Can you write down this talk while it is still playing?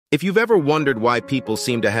If you've ever wondered why people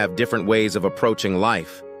seem to have different ways of approaching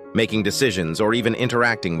life, making decisions, or even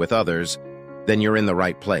interacting with others, then you're in the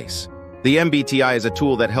right place. The MBTI is a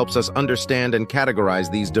tool that helps us understand and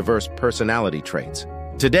categorize these diverse personality traits.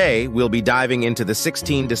 Today, we'll be diving into the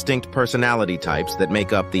 16 distinct personality types that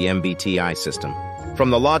make up the MBTI system. From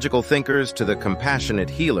the logical thinkers to the compassionate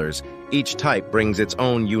healers, each type brings its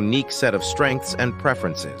own unique set of strengths and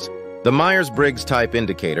preferences. The Myers-Briggs Type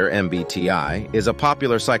Indicator, MBTI, is a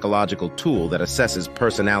popular psychological tool that assesses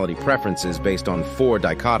personality preferences based on 4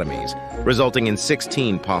 dichotomies, resulting in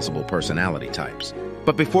 16 possible personality types.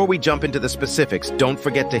 But before we jump into the specifics, don't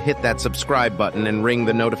forget to hit that subscribe button and ring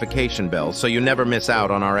the notification bell so you never miss out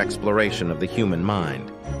on our exploration of the human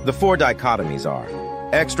mind. The 4 dichotomies are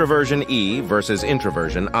Extraversion E versus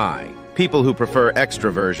Introversion I. People who prefer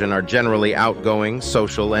extraversion are generally outgoing,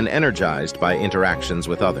 social, and energized by interactions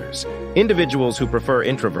with others. Individuals who prefer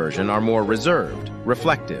introversion are more reserved,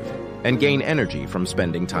 reflective, and gain energy from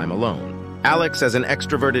spending time alone. Alex, as an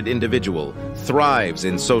extroverted individual, thrives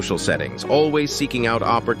in social settings, always seeking out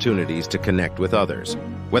opportunities to connect with others.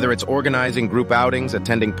 Whether it's organizing group outings,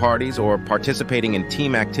 attending parties, or participating in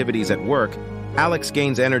team activities at work, Alex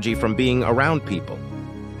gains energy from being around people.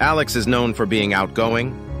 Alex is known for being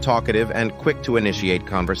outgoing, talkative, and quick to initiate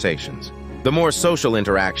conversations. The more social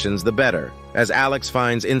interactions, the better, as Alex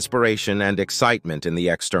finds inspiration and excitement in the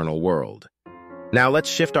external world. Now let's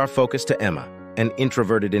shift our focus to Emma, an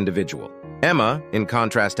introverted individual. Emma, in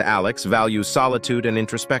contrast to Alex, values solitude and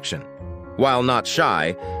introspection. While not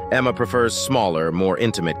shy, Emma prefers smaller, more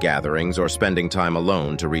intimate gatherings or spending time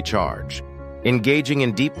alone to recharge. Engaging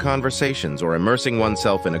in deep conversations or immersing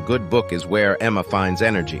oneself in a good book is where Emma finds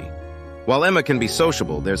energy. While Emma can be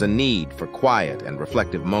sociable, there's a need for quiet and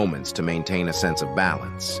reflective moments to maintain a sense of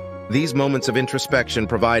balance. These moments of introspection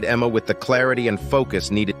provide Emma with the clarity and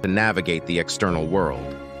focus needed to navigate the external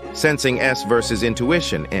world. Sensing S versus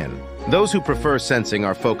intuition N. Those who prefer sensing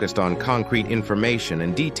are focused on concrete information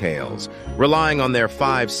and details, relying on their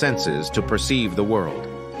 5 senses to perceive the world.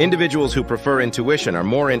 Individuals who prefer intuition are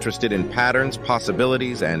more interested in patterns,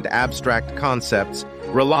 possibilities, and abstract concepts,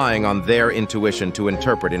 relying on their intuition to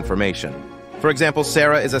interpret information. For example,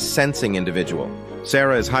 Sarah is a sensing individual.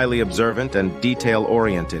 Sarah is highly observant and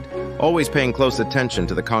detail-oriented, always paying close attention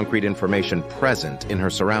to the concrete information present in her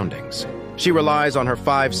surroundings. She relies on her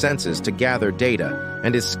 5 senses to gather data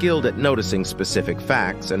and is skilled at noticing specific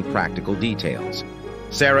facts and practical details.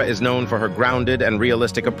 Sarah is known for her grounded and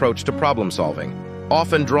realistic approach to problem-solving,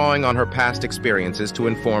 often drawing on her past experiences to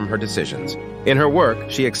inform her decisions. In her work,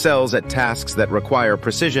 she excels at tasks that require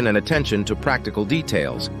precision and attention to practical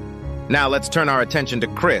details. Now let's turn our attention to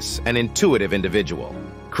Chris, an intuitive individual.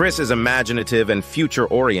 Chris is imaginative and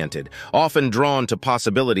future-oriented, often drawn to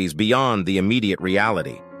possibilities beyond the immediate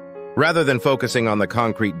reality. Rather than focusing on the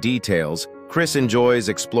concrete details, Chris enjoys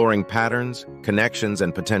exploring patterns, connections,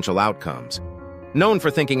 and potential outcomes. Known for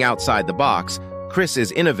thinking outside the box, Chris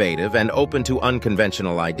is innovative and open to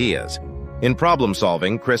unconventional ideas. In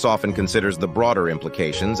problem-solving, Chris often considers the broader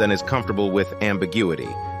implications and is comfortable with ambiguity,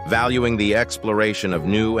 valuing the exploration of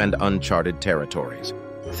new and uncharted territories.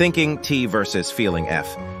 Thinking T versus feeling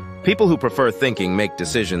F. People who prefer thinking make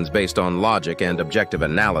decisions based on logic and objective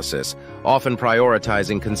analysis, often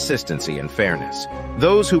prioritizing consistency and fairness.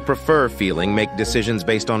 Those who prefer feeling make decisions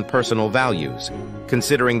based on personal values,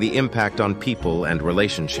 considering the impact on people and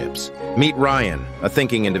relationships. Meet Ryan, a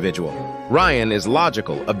thinking individual. Ryan is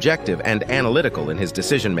logical, objective, and analytical in his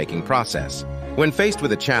decision-making process. When faced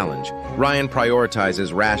with a challenge, Ryan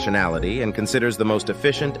prioritizes rationality and considers the most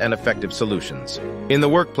efficient and effective solutions. In the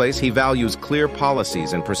workplace, he values clear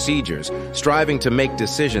policies and procedures, striving to make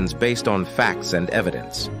decisions based on facts and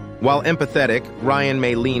evidence. While empathetic, Ryan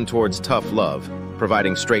may lean towards tough love,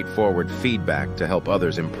 providing straightforward feedback to help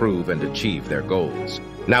others improve and achieve their goals.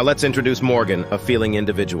 Now let's introduce Morgan, a feeling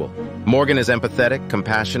individual. Morgan is empathetic,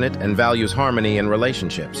 compassionate, and values harmony in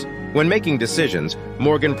relationships. When making decisions,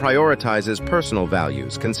 Morgan prioritizes personal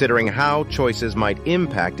values, considering how choices might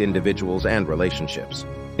impact individuals and relationships.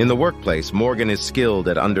 In the workplace, Morgan is skilled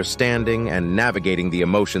at understanding and navigating the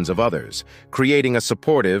emotions of others, creating a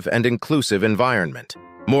supportive and inclusive environment.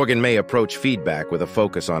 Morgan may approach feedback with a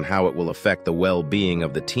focus on how it will affect the well-being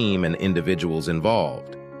of the team and individuals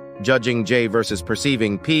involved. Judging J versus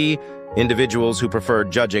perceiving P. Individuals who prefer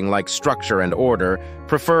judging like structure and order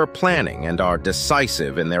prefer planning and are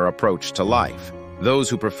decisive in their approach to life. Those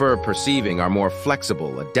who prefer perceiving are more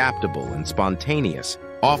flexible, adaptable, and spontaneous,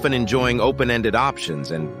 often enjoying open-ended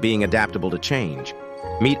options and being adaptable to change.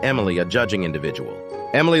 Meet Emily, a judging individual.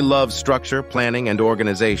 Emily loves structure, planning, and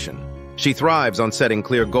organization. She thrives on setting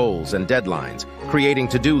clear goals and deadlines, creating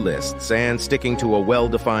to-do lists, and sticking to a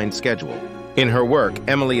well-defined schedule. In her work,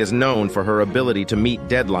 Emily is known for her ability to meet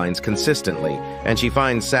deadlines consistently, and she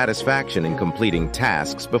finds satisfaction in completing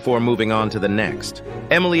tasks before moving on to the next.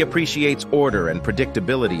 Emily appreciates order and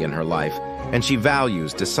predictability in her life, and she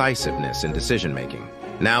values decisiveness in decision-making.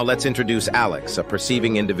 Now let's introduce Alex, a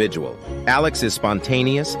perceiving individual. Alex is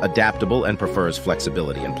spontaneous, adaptable, and prefers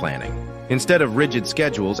flexibility in planning. Instead of rigid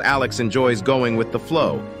schedules, Alex enjoys going with the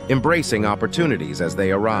flow, embracing opportunities as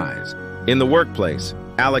they arise. In the workplace,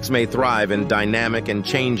 Alex may thrive in dynamic and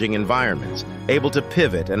changing environments, able to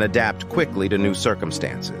pivot and adapt quickly to new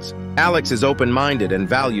circumstances. Alex is open-minded and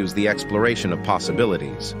values the exploration of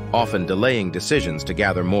possibilities, often delaying decisions to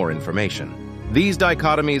gather more information. These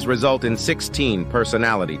dichotomies result in 16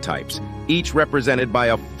 personality types, each represented by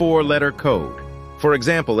a 4-letter code. For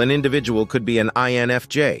example, an individual could be an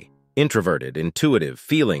INFJ, introverted, intuitive,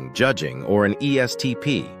 feeling, judging, or an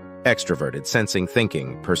ESTP, extroverted, sensing,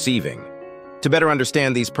 thinking, perceiving. To better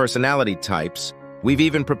understand these personality types, we've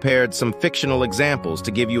even prepared some fictional examples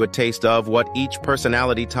to give you a taste of what each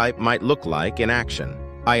personality type might look like in action.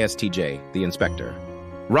 ISTJ, the inspector.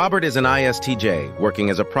 Robert is an ISTJ, working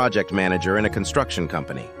as a project manager in a construction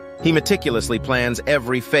company. He meticulously plans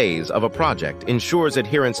every phase of a project, ensures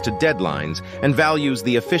adherence to deadlines, and values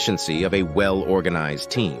the efficiency of a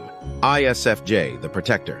well-organized team. ISFJ, the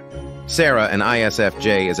protector. Sarah, an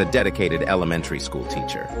ISFJ, is a dedicated elementary school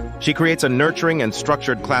teacher. She creates a nurturing and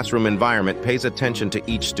structured classroom environment, pays attention to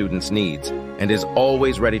each student's needs, and is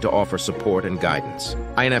always ready to offer support and guidance.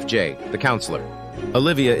 INFJ, the counselor.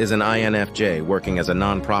 Olivia is an INFJ working as a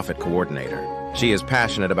nonprofit coordinator. She is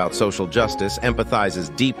passionate about social justice,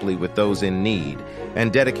 empathizes deeply with those in need,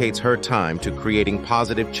 and dedicates her time to creating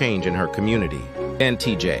positive change in her community.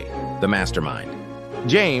 NTJ, the mastermind.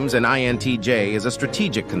 James, an INTJ, is a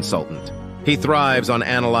strategic consultant. He thrives on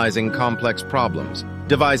analyzing complex problems,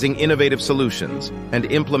 devising innovative solutions, and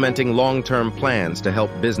implementing long-term plans to help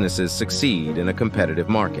businesses succeed in a competitive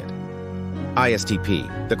market.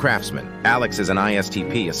 ISTP, the craftsman. Alex is an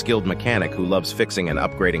ISTP, a skilled mechanic who loves fixing and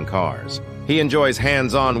upgrading cars. He enjoys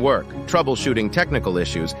hands-on work, troubleshooting technical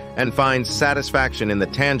issues, and finds satisfaction in the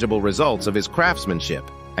tangible results of his craftsmanship.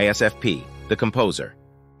 ISFP, the composer.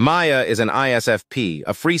 Maya is an ISFP,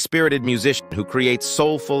 a free-spirited musician who creates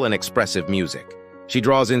soulful and expressive music. She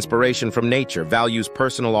draws inspiration from nature, values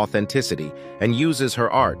personal authenticity, and uses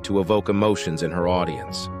her art to evoke emotions in her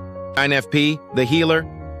audience. INFP, the healer.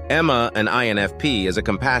 Emma, an INFP, is a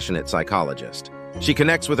compassionate psychologist. She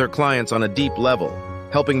connects with her clients on a deep level,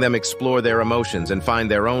 helping them explore their emotions and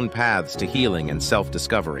find their own paths to healing and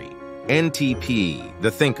self-discovery. NTP,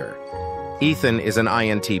 the thinker. Ethan is an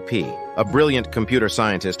INTP, a brilliant computer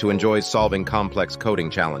scientist who enjoys solving complex coding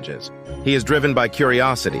challenges. He is driven by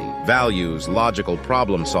curiosity, values logical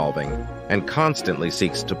problem-solving, and constantly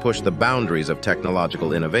seeks to push the boundaries of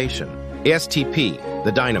technological innovation. ESTP,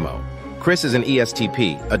 the dynamo. Chris is an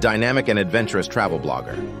ESTP, a dynamic and adventurous travel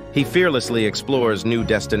blogger. He fearlessly explores new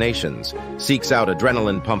destinations, seeks out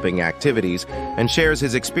adrenaline-pumping activities, and shares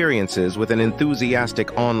his experiences with an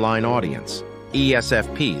enthusiastic online audience.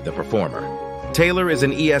 ESFP, the performer. Taylor is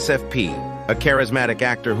an ESFP, a charismatic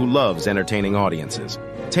actor who loves entertaining audiences.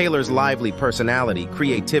 Taylor's lively personality,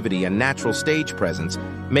 creativity, and natural stage presence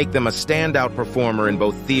make them a standout performer in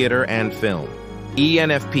both theater and film.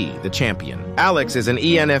 ENFP, the champion. Alex is an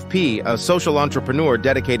ENFP, a social entrepreneur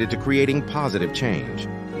dedicated to creating positive change.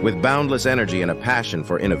 With boundless energy and a passion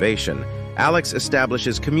for innovation, Alex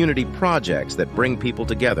establishes community projects that bring people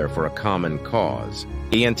together for a common cause.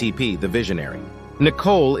 ENTP, the visionary.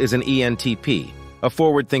 Nicole is an ENTP, a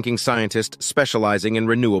forward-thinking scientist specializing in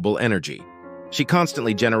renewable energy. She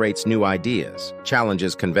constantly generates new ideas,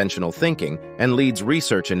 challenges conventional thinking, and leads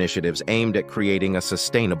research initiatives aimed at creating a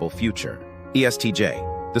sustainable future.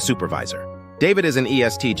 ESTJ, the supervisor. David is an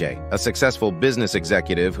ESTJ, a successful business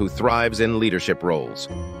executive who thrives in leadership roles.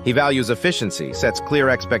 He values efficiency, sets clear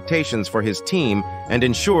expectations for his team, and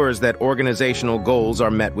ensures that organizational goals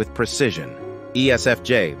are met with precision.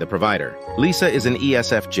 ESFJ, the provider. Lisa is an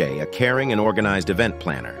ESFJ, a caring and organized event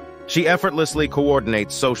planner. She effortlessly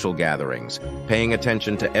coordinates social gatherings, paying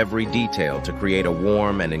attention to every detail to create a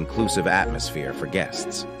warm and inclusive atmosphere for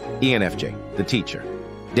guests. ENFJ, the teacher.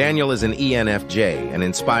 Daniel is an ENFJ, an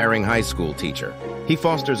inspiring high school teacher. He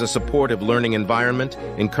fosters a supportive learning environment,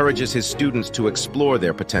 encourages his students to explore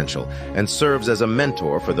their potential, and serves as a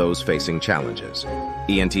mentor for those facing challenges.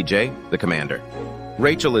 ENTJ, the commander.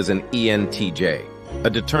 Rachel is an ENTJ, a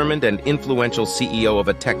determined and influential CEO of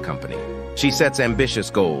a tech company. She sets ambitious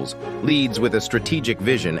goals, leads with a strategic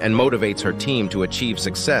vision, and motivates her team to achieve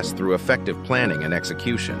success through effective planning and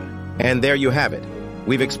execution. And there you have it.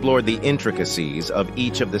 We've explored the intricacies of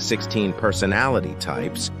each of the 16 personality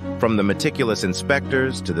types, from the meticulous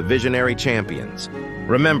inspectors to the visionary champions.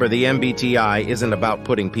 Remember, the MBTI isn't about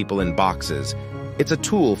putting people in boxes. It's a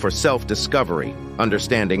tool for self-discovery,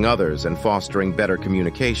 understanding others, and fostering better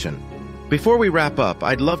communication. Before we wrap up,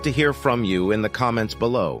 I'd love to hear from you in the comments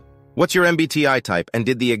below. What's your MBTI type, and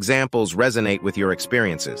did the examples resonate with your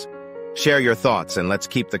experiences? Share your thoughts and let's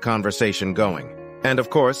keep the conversation going. And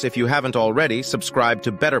of course, if you haven't already, subscribe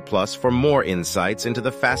to Better Plus for more insights into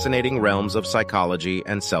the fascinating realms of psychology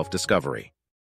and self-discovery.